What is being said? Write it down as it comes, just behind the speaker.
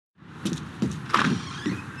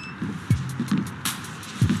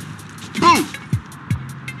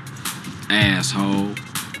asshole.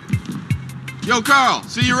 Yo, Carl,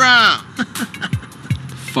 see you around.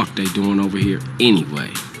 Fuck they doing over here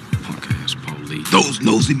anyway? Punk-ass police. Those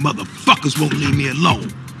nosy motherfuckers won't leave me alone.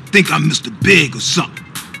 Think I'm Mr. Big or something.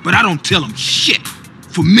 But I don't tell them shit.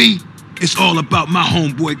 For me, it's all about my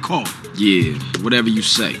homeboy Carl. Yeah, whatever you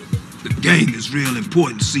say. The gang is real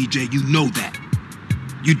important, CJ, you know that.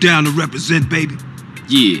 You down to represent, baby?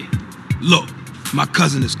 Yeah. Look, my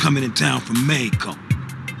cousin is coming in town from Mexico.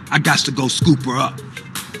 I got to go scoop her up.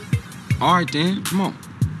 All right, then. Come on.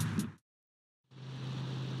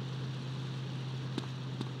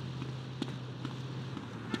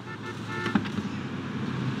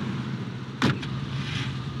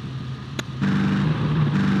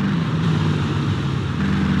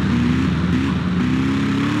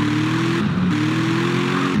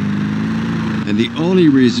 And the only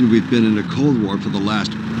reason we've been in a Cold War for the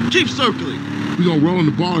last... Keep circling. We gonna roll in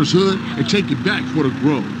the baller's hood and take it back for the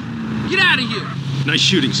Grove. Get out of here! Nice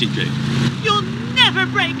shooting, CJ. You'll never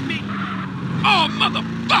break me! Oh,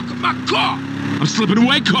 motherfucker, my car! I'm slipping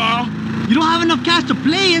away, Carl. You don't have enough cash to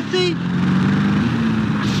play it, see?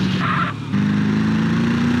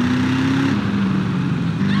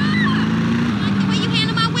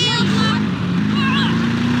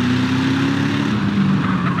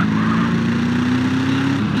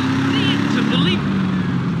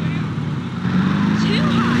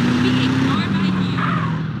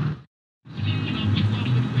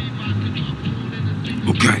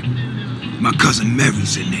 Okay, my cousin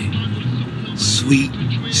Mary's in there. Sweet,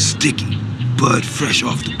 sticky, bud fresh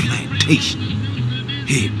off the plantation.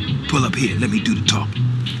 Here, pull up here, let me do the talking.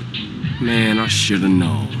 Man, I should have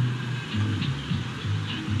known.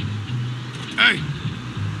 Hey,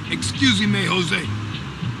 excuse me, Jose.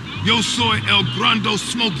 Yo soy el grande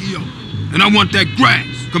smokio, and I want that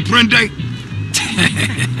grass, comprende?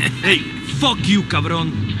 Hey, fuck you,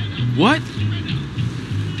 cabron. What?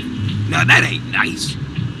 Now that ain't nice.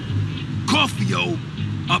 Coffee-o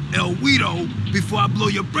up El Guido before I blow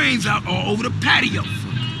your brains out all over the patio.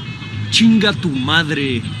 Chinga tu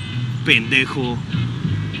madre, pendejo.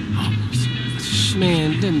 Oh,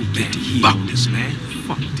 man, let me get the heat Fuck on this, man.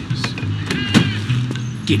 Fuck this.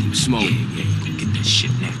 Get him smoke. Yeah, go get that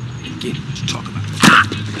shit now. Get him, what you talking about? Ah!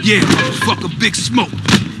 Yeah, motherfucker, Big Smoke.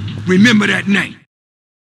 Remember that name.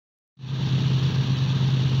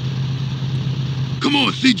 Come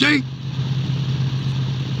on, CJ.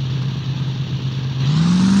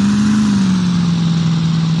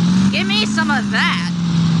 Give me some of that.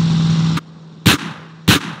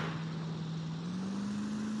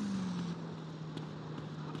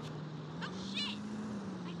 Oh shit!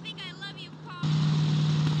 I think I love you, Carl.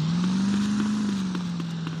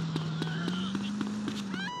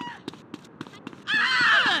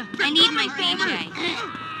 I need my CJ.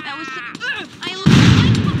 That was so...